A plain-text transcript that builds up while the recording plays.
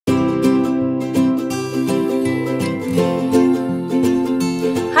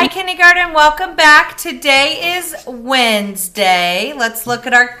kindergarten, welcome back. Today is Wednesday. Let's look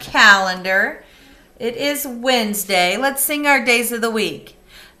at our calendar. It is Wednesday. Let's sing our days of the week.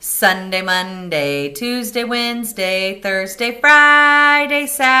 Sunday, Monday, Tuesday, Wednesday, Thursday, Friday,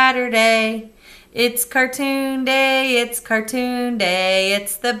 Saturday. It's cartoon day, it's cartoon day.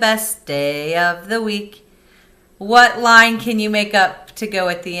 It's the best day of the week. What line can you make up to go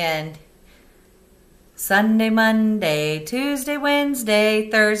at the end? Sunday, Monday, Tuesday, Wednesday,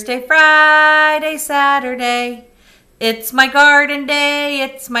 Thursday, Friday, Saturday. It's my garden day,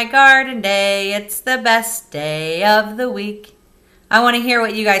 it's my garden day. It's the best day of the week. I want to hear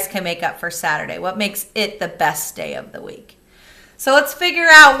what you guys can make up for Saturday. What makes it the best day of the week? So let's figure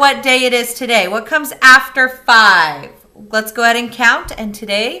out what day it is today. What comes after 5? Let's go ahead and count. And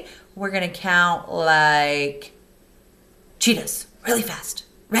today we're going to count like cheetahs, really fast.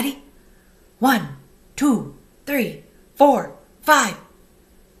 Ready? 1, 2, 3, 4, 5,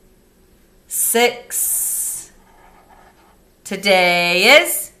 6. Today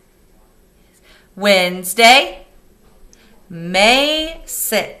is Wednesday, May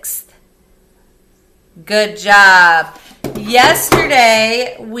 6th. Good job.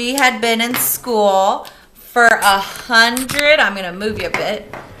 Yesterday we had been in school for 100, I'm going to move you a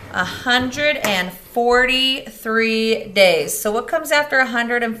bit, 143 days. So what comes after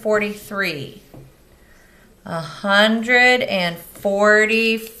 143?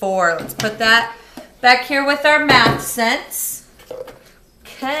 144. Let's put that back here with our math sense.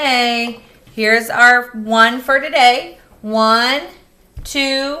 Okay, here's our 1 for today. 1,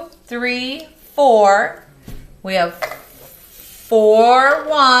 2, 3, 4. We have 4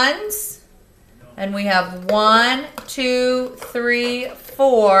 ones, and we have 1, 2, 3,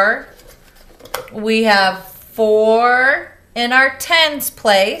 4. We have 4 in our tens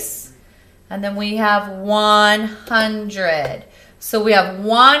place, and then we have 100. So we have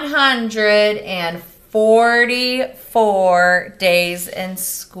 144 days in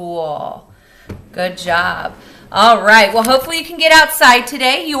school. Good job. All right, well, hopefully you can get outside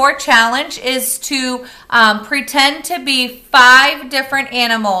today. Your challenge is to pretend to be 5 different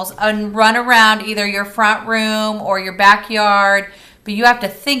animals and run around either your front room or your backyard. But you have to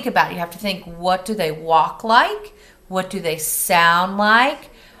think about it. You have to think, what do they walk like? What do they sound like?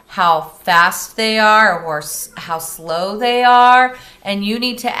 How fast they are or how slow they are. And you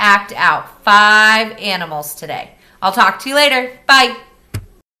need to act out 5 animals today. I'll talk to you later. Bye.